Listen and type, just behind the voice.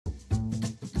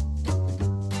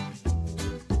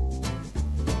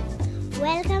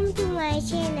Welcome to my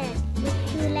channel.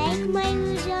 If you like my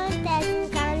videos, then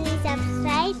kindly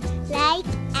subscribe, like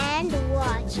and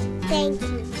watch. Thank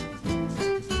you.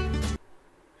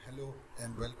 Hello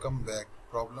and welcome back.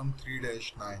 Problem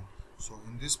 3-9. So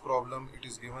in this problem it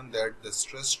is given that the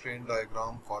stress strain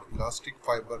diagram for elastic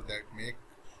fiber that make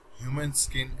human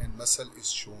skin and muscle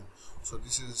is shown. So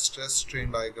this is a stress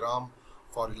strain diagram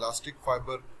for elastic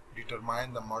fiber.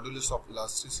 Determine the modulus of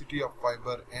elasticity of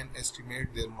fiber and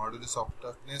estimate their modulus of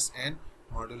toughness and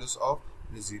modulus of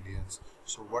resilience.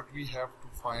 So what we have to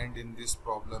find in this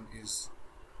problem is,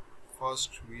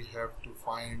 first we have to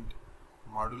find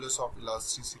modulus of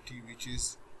elasticity, which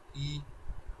is E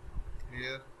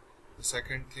here. The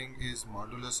second thing is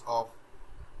modulus of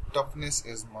toughness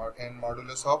and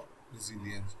modulus of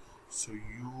resilience. So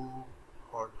U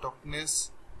for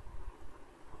toughness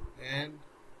and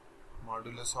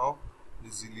modulus of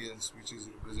resilience, which is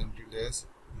represented as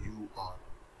UR.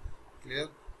 Clear?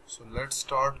 So let's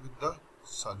start with the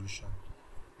solution.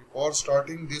 Before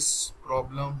starting this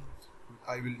problem,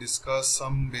 I will discuss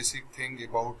some basic thing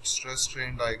about stress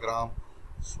strain diagram.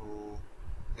 So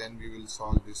then we will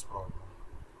solve this problem.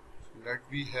 So let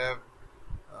we have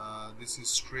this is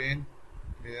strain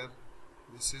here,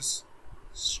 this is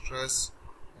stress,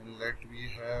 and let we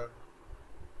have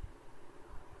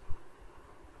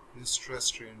this stress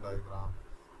strain diagram.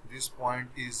 This point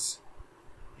is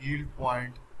yield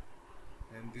point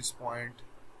and this point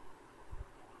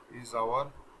is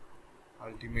our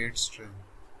ultimate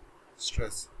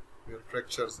stress where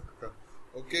fractures occur.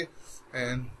 Okay,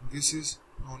 and this is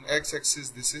on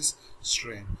x-axis, this is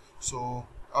strain. So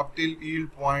up till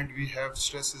yield point we have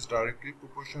stress is directly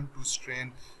proportional to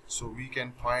strain, so we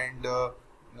can find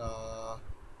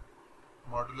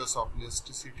modulus of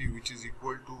elasticity, which is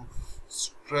equal to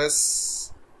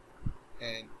stress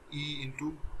and E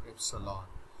into epsilon.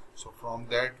 So from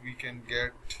that we can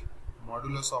get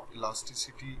modulus of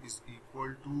elasticity is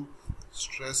equal to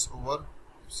stress over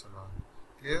epsilon.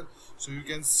 Clear? So you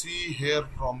can see here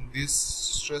from this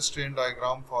stress strain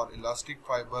diagram for elastic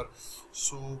fiber,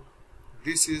 so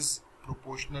this is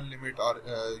proportional limit, or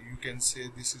you can say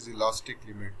this is elastic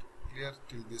limit. Clear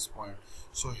till this point.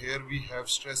 So here we have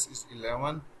stress is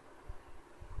 11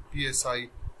 psi,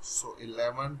 so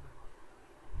 11,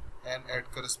 and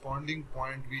at corresponding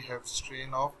point we have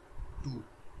strain of 2.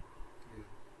 Clear?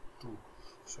 2.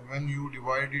 So when you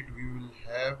divide it, we will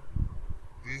have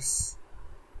this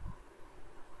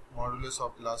modulus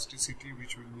of elasticity,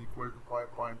 which will be equal to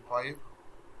 5.5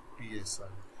 psi.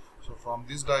 So from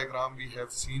this diagram we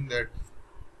have seen that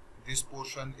this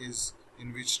portion is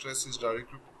in which stress is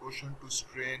directly proportional to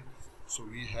strain. So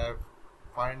we have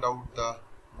find out the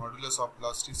modulus of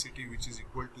elasticity, which is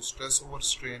equal to stress over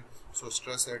strain. So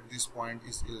stress at this point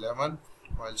is 11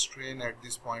 while strain at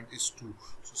this point is 2.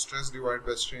 So stress divided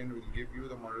by strain will give you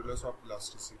the modulus of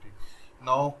elasticity.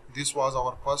 Now this was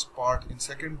our first part. In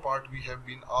second part we have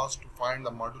been asked to find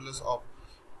the modulus of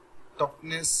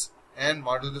toughness and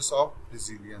modulus of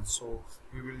resilience. So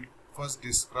we will first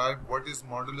describe what is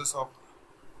modulus of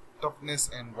toughness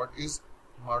and what is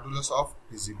modulus of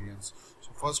resilience.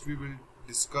 So first we will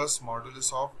discuss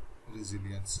modulus of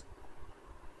resilience.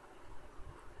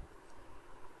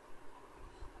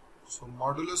 So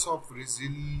modulus of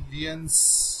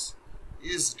resilience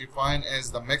is defined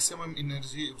as the maximum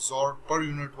energy absorbed per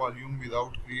unit volume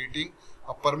without creating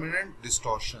a permanent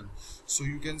distortion. So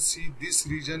you can see this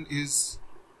region is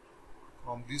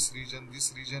from this region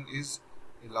is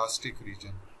elastic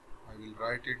region. I will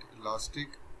write it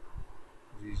elastic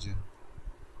region,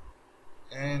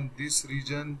 and this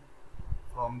region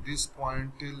from this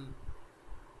point till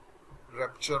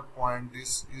rupture point,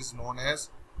 this is known as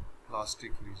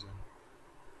plastic region.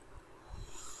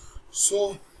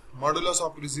 So modulus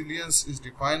of resilience is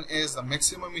defined as the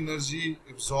maximum energy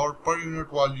absorbed per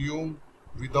unit volume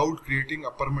without creating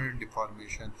a permanent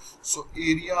deformation. So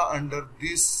area under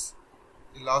this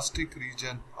elastic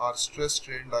region or stress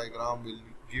strain diagram will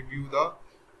give you the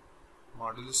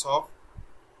modulus of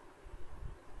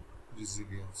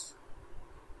resilience.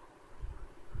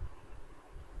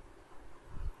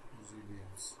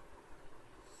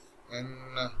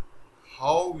 And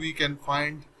how we can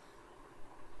find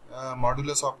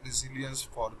modulus of resilience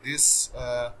for this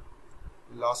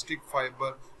elastic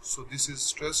fiber? So this is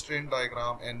stress strain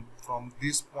diagram, and from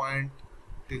this point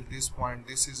till this point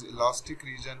this is elastic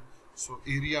region. So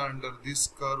area under this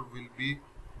curve will be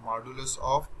modulus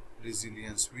of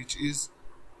resilience, which is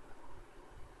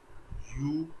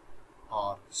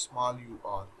UR, small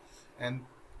UR, and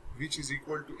which is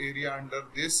equal to area under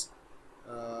this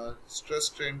stress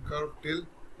strain curve till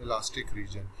elastic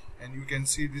region. And you can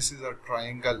see this is a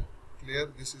triangle Clear?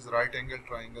 This is right angle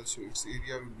triangle, so its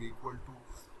area will be equal to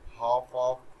half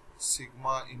of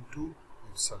sigma into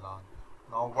epsilon.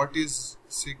 Now what is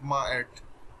sigma at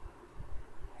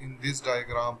in this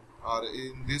diagram or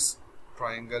in this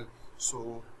triangle?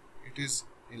 So it is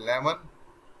 11.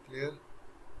 Clear?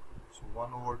 So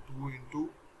 1 over 2 into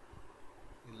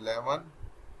 11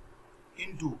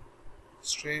 into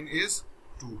strain is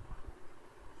 2.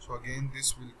 So again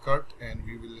this will cut and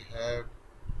we will have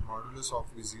modulus of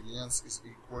resilience is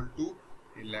equal to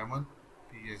 11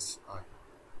 psi.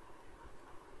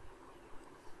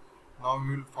 Now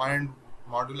we will find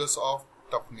modulus of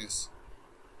toughness.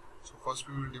 So first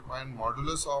we will define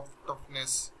modulus of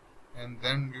toughness and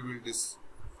then we will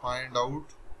find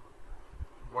out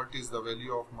what is the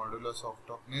value of modulus of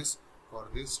toughness for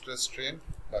this stress strain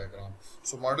diagram.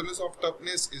 So modulus of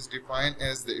toughness is defined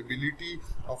as the ability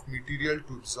of material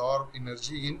to absorb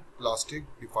energy in plastic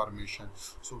deformation.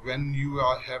 So when you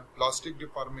have plastic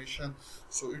deformation,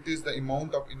 so it is the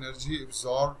amount of energy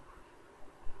absorbed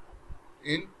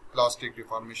in plastic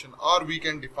deformation, or we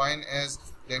can define as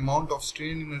the amount of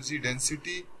strain energy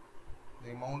density,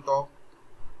 the amount of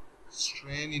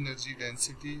strain energy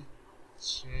density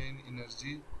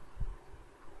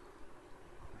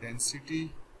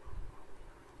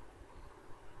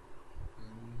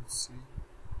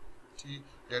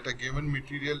that a given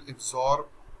material absorbed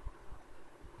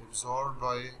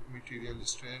by material,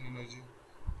 strain energy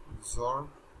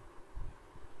absorbed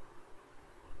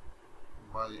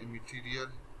by a material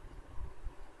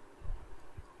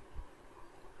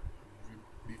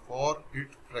before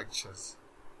it fractures.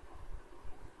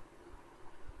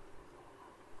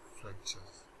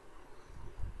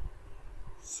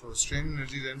 So strain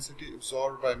energy density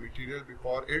absorbed by material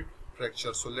before it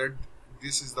fractures. So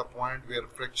this is the point where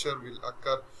fracture will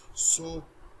occur. So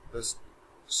the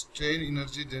strain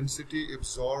energy density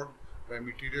absorbed by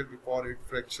material before it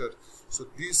fractures. So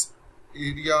this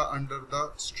area under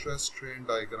the stress strain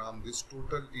diagram, this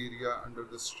total area under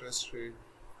the stress strain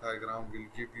diagram will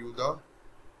give you the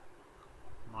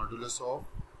modulus of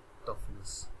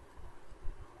toughness.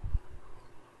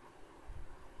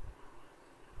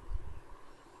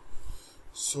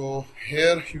 So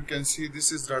here you can see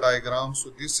this is the diagram. So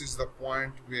this is the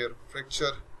point where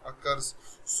fracture occurs.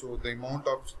 So the amount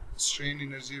of strain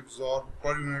energy absorbed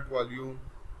per unit volume,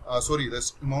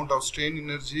 the amount of strain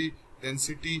energy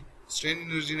density. Strain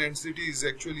energy density is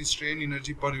actually strain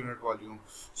energy per unit volume.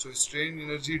 So strain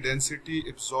energy density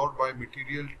absorbed by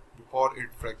material before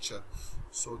it fracture.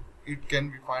 So it can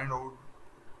be found out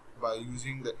by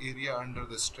using the area under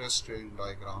the stress strain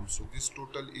diagram. So this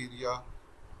total area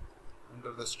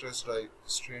under the stress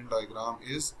strain diagram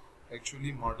is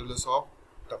actually modulus of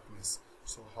toughness.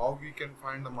 So how we can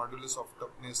find the modulus of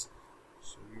toughness?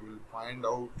 So we will find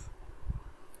out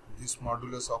this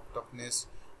modulus of toughness,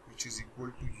 which is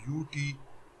equal to UT,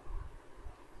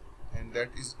 and that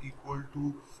is equal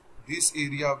to this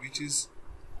area which is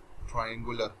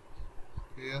triangular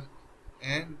here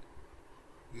and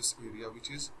this area which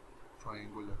is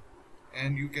triangular,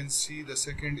 and you can see the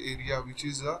second area which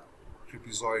is a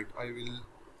trapezoid. I will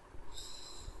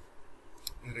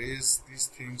erase these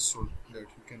things so that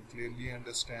you can clearly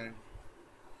understand.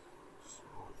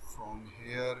 So from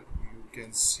here you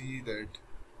can see that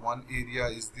one area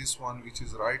is this one which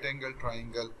is right angle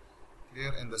triangle,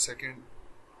 clear, and the second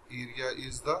area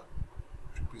is the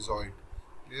trapezoid,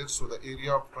 clear. So the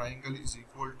area of triangle is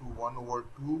equal to 1 over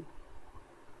 2,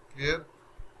 clear,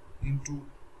 into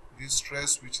this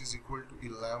stress which is equal to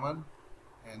 11,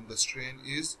 and the strain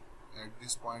is at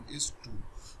this point is 2.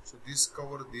 So this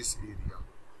covers this area,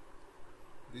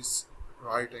 this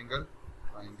right angle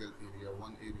triangle area.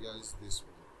 One area is this one.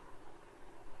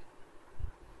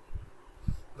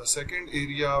 The second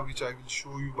area, which I will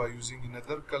show you by using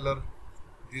another color,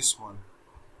 this one,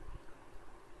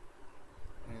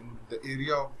 and the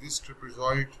area of this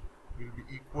trapezoid will be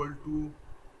equal to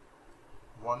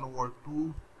 1 over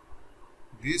 2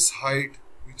 this height,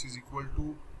 which is equal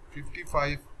to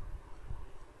 55,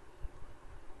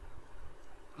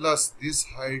 plus this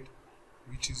height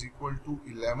which is equal to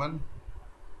 11,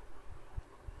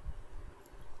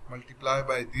 multiplied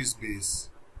by this base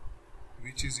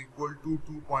which is equal to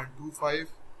 2.25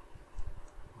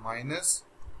 minus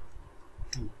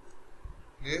 2.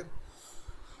 Clear?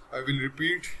 I will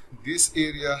repeat this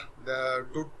area. The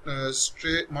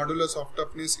modulus of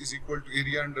toughness is equal to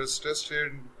area under stress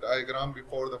strain diagram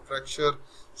before the fracture.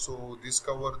 So this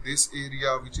covers this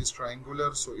area which is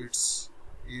triangular. So its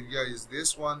area is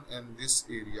this one, and this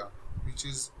area which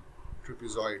is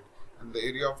trapezoid, and the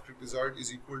area of trapezoid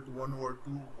is equal to 1 over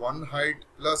 2, one height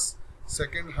plus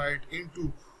second height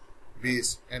into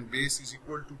base, and base is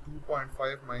equal to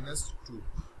 2.5 minus 2.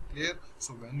 Clear?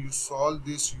 So when you solve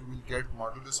this, you will get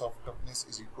modulus of toughness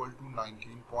is equal to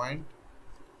 19.25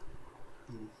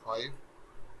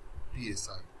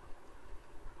 psi.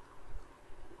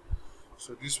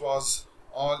 So this was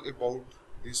all about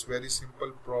this very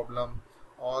simple problem.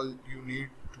 All you need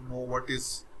to know what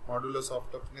is modulus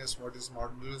of toughness, what is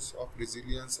modulus of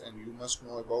resilience, and you must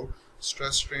know about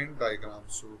stress strain diagram.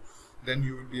 So then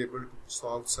you will be able to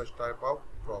solve such type of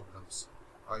problems.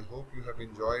 I hope you have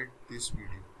enjoyed this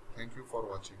video. Thank you for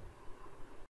watching.